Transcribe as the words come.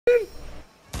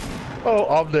Oh,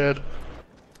 I'm dead.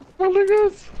 Oh, look at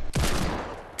this.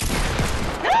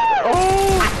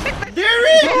 Oh!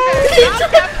 Derek!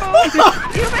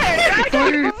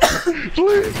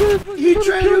 You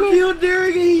tried to kill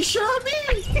Derek and he shot me?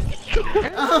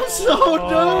 I'm so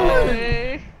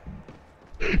done!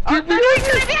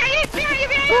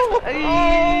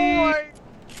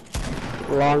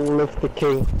 Long live the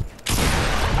king.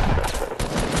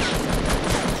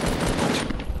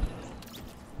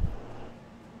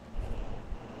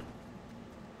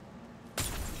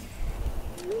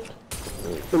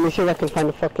 Let me see if I can find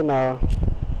a fucking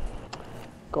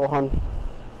Gohan.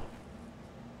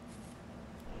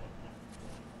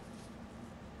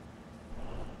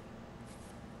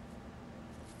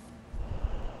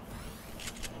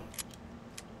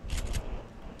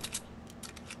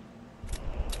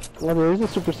 Well, there is a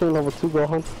Super Saiyan level 2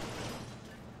 Gohan.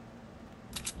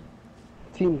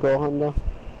 Team Gohan though.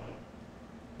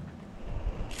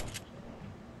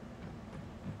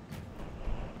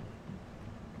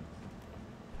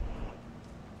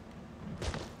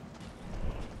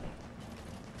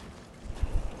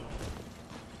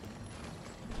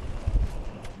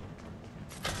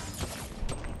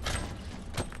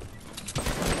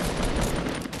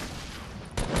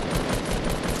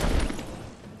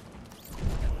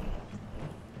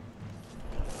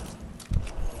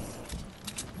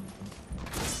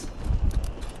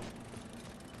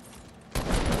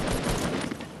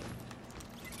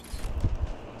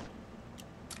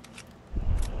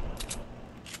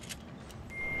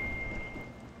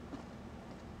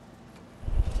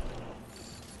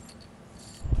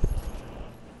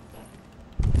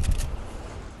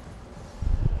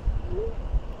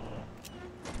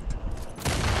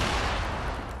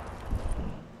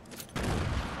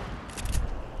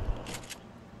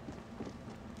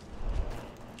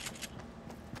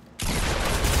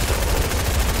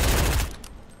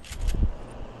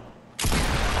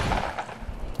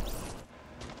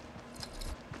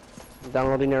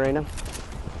 Downloading it right now.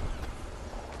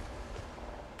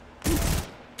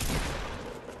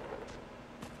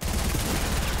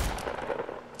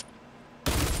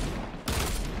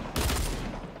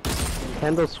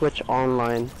 Nintendo Switch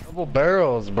Online. Double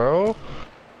barrels, bro.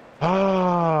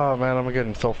 Ah, man, I'm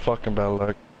getting so fucking bad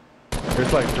luck.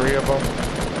 There's like 3 of them.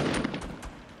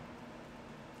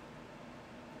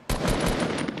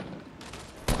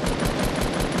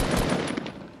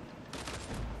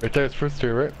 Right there's first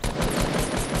 2, right?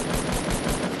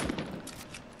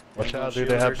 Watch out, dude.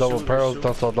 They have double barrels,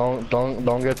 so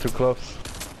don't get too close.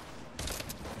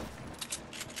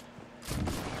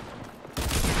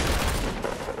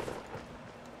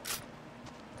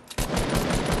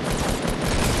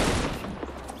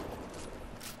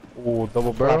 Ooh,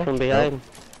 double barrel from behind. Yep.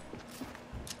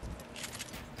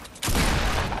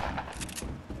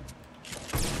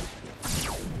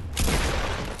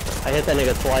 I hit that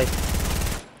nigga twice.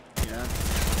 Yeah.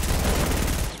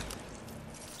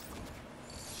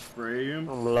 Spray him.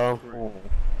 I'm low. Ooh.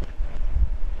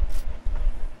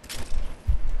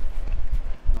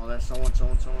 No, that's someone.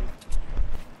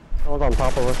 I was on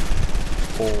top of us.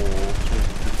 Oh.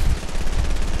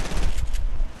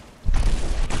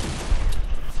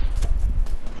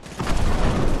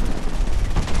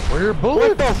 Where are your bullets?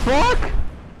 What the fuck?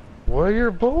 Where are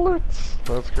your bullets?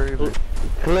 That's crazy.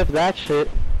 Clip that shit.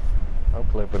 I'm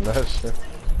clipping that shit.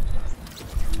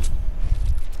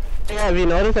 Yeah, have you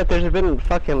noticed that there's been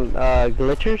fucking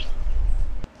glitchers?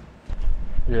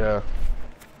 Yeah.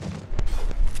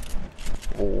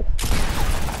 Oh.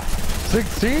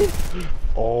 16?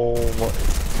 Oh my.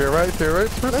 To your right,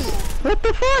 What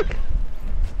the fuck?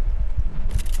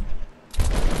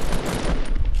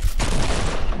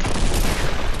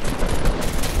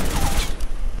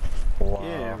 Wow.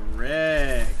 Yeah,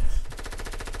 wrecked.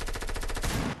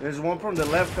 There's one from the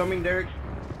left coming, Derek.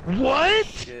 What?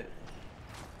 Shit.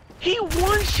 He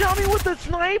one-shot me with a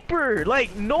sniper!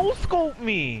 Like, no-scope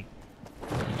me!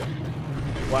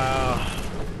 Wow.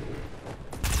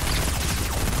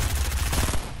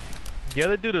 The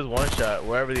other dude is one-shot,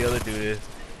 wherever the other dude is.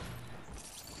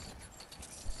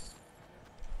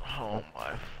 Oh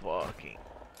my fucking...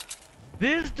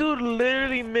 This dude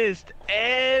literally missed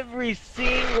every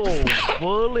single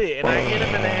bullet, and I hit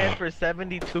him in the head for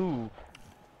 72.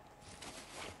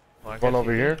 Well, One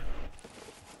over here.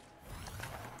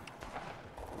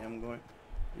 Yeah, I'm going.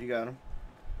 You got him.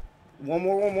 One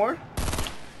more.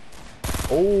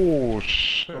 Oh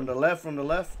shit. From the left.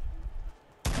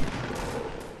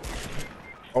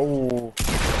 Oh.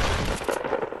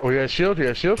 Oh, you got a shield?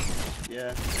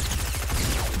 Yeah.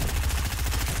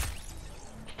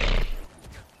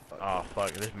 Oh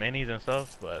fuck, there's minis and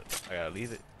stuff, but I gotta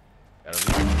leave it. Gotta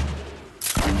leave.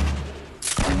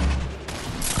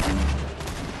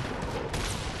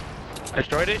 I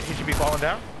destroyed it. He should be falling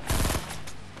down.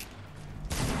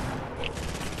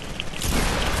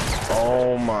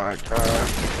 Oh my god.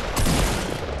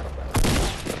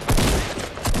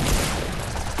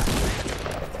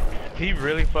 He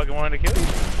really fucking wanted to kill you?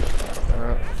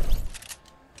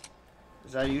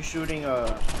 Is that you shooting?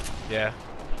 Yeah.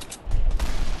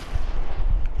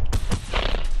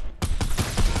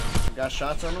 Got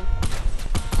shots on him?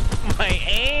 My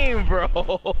aim, bro.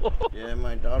 Yeah,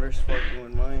 my daughter's fucking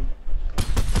with mine.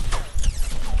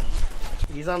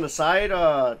 He's on the side,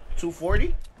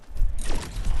 240.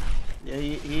 Yeah,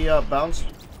 he bounced.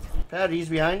 Pat, he's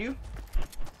behind you.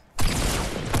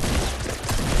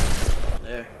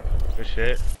 There. Good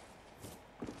shit.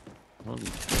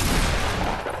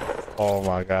 Oh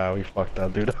my god, we fucked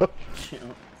that dude up.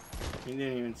 He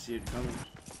didn't even see it coming.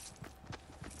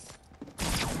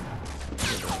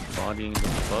 Bodying the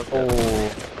fuck up.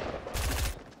 Oh.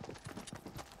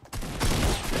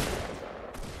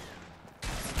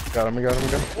 Got him, got him,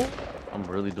 got him. I'm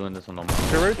really doing this on the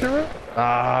To right, to right.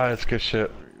 Ah, it's good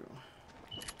shit.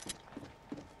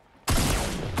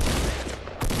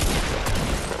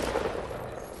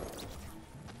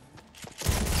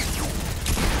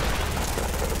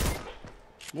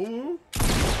 Move.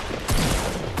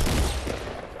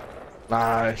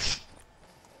 Nice.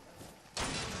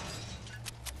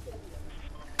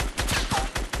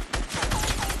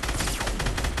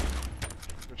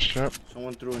 Good shit.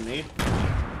 Someone threw a nade.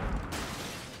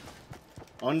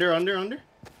 Under. Alright.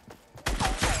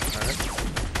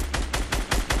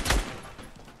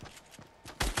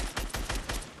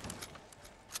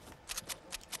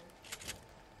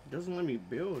 Doesn't let me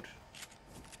build.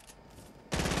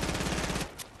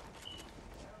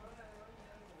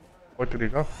 Where did he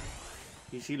go?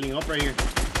 He's healing up right here.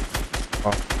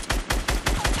 Oh.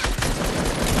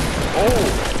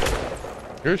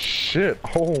 Oh! Good shit.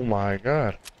 Oh my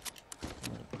god.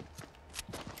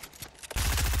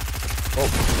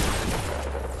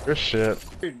 Oh. Good shit.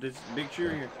 Here, this big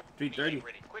cheer here. 330.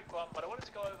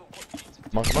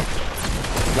 Come on, come on.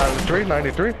 93,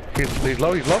 93. He's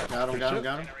low, he's low. Got him, Good got him, shit.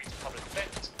 got him.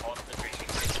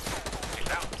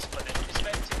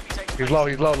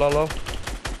 He's low, low.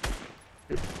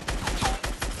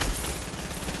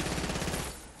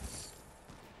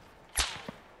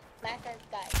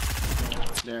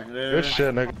 There. Good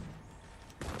shit, nigga.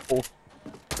 Oh.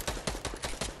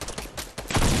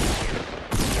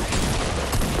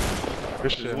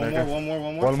 Good shit, There's nigga. one more.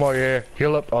 One more, yeah.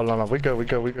 Heal up. Oh, no. We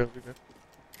good.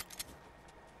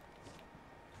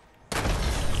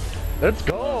 Let's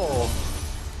go.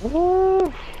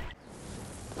 Woo.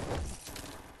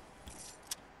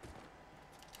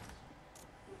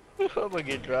 I'm gonna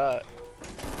get dropped.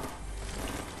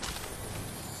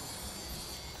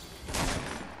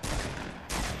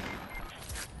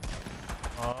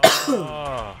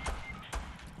 Oh.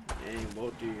 Dang,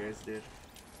 both of you guys did.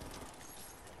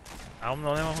 I'm the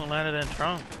only one who landed in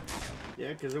trunk. Yeah,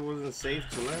 because it wasn't safe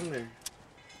to land there.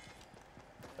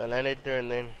 I landed there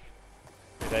and then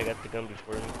the guy got the gun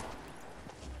before me.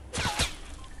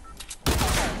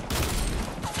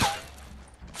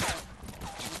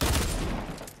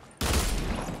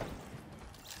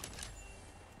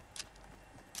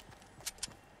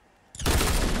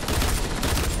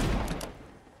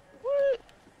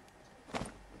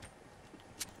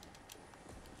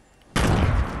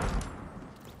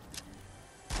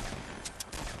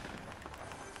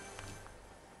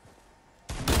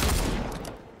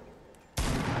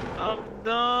 I'm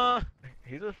done.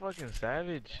 He's a fucking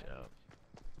savage.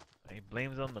 He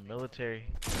blames on the military.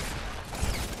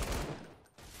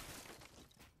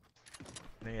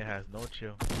 Nigga has no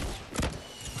chill.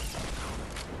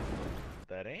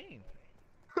 That ain't.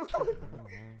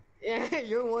 Yeah,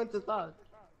 you're one to talk.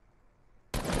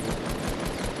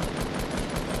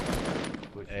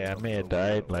 Hey, I may have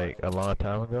died like a long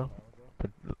time ago, but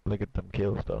look at them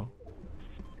kills though.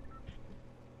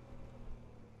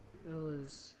 It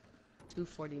was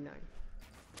 249.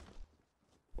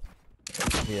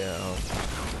 Yeah,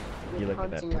 you're looking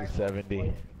at hunting rifle.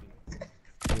 270.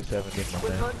 270, my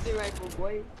With man. hunting rifle,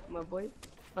 boy. My boy.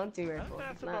 Hunting rifle.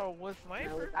 That's Not- about what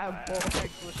sniper. I'm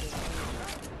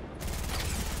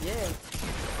Yeah.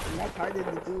 And that's harder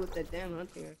to do with the damn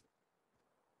hunting rifle.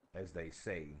 As they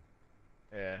say.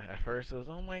 Yeah, at first it was,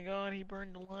 oh my god, he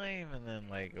burned alive, and then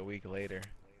like a week later,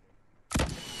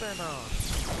 it's been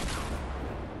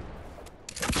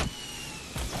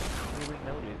really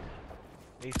noted,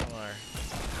 based on our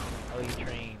highly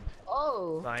trained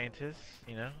scientists,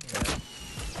 you know, that a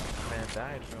man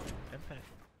died from impact.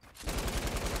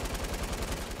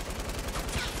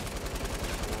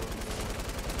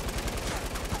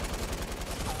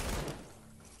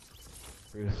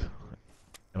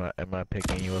 Am I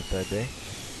picking you up that day?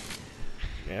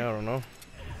 Yeah, I don't know.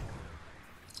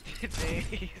 Dang,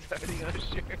 he's already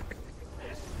unsure.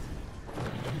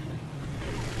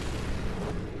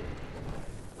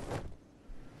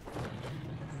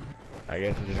 I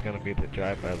guess it's just gonna be the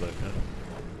drive-by look, huh?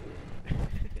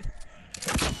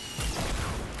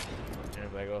 And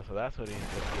it's like, oh, so that's what he's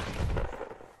looking.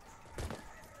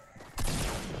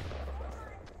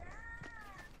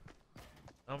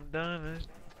 I'm done.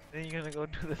 Then you're gonna go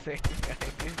do the same thing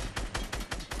I did.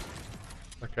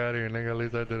 Fuck out of here, nigga. At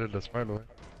least I did it the smart way.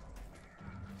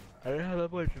 I didn't have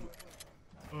that much.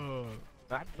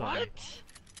 That's what?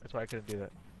 That's why I couldn't do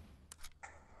that.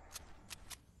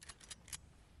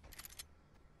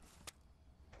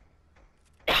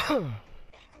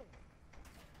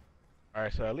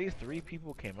 Alright, so at least 3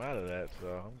 people came out of that,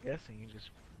 so I'm guessing you just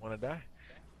want to die.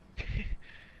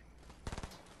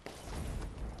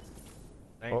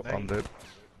 Oh, I'm dead.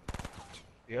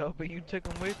 Yo, but you took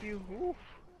them with you? Oof.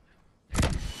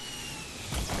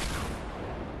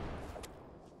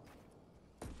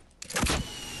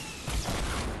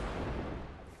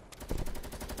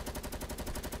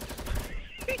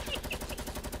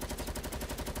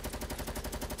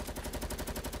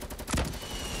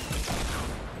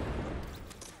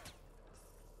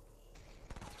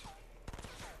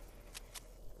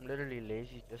 I'm literally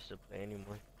lazy just to play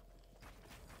anymore.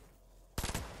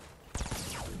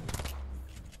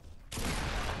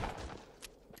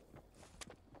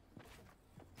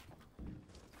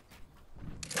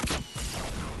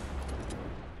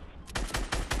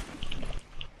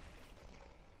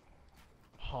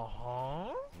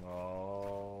 Huh?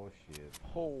 Oh shit.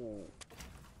 Oh.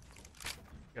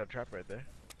 Got a trap right there.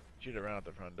 Shoot around at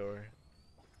the front door.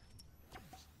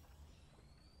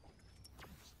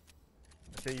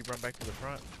 I say you run back to the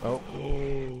front. Oh.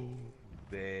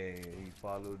 Dang, he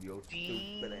followed your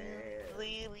stupid ass.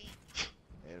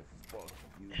 And fuck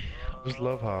you. I just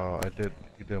love how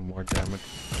he did more damage.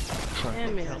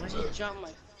 Damn it, I just dropped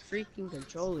my freaking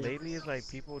controller. Lately, it's like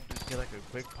people just get like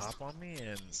a quick pop on me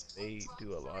and they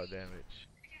do a lot of damage.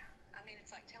 I mean,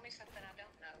 it's like, tell me something I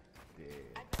don't know.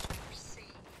 Yeah. I've never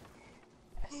seen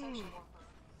a social worker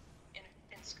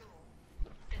in school.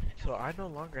 So I no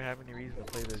longer have any reason to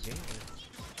play this game.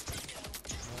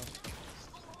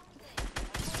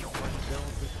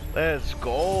 Let's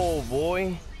go,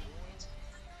 boy.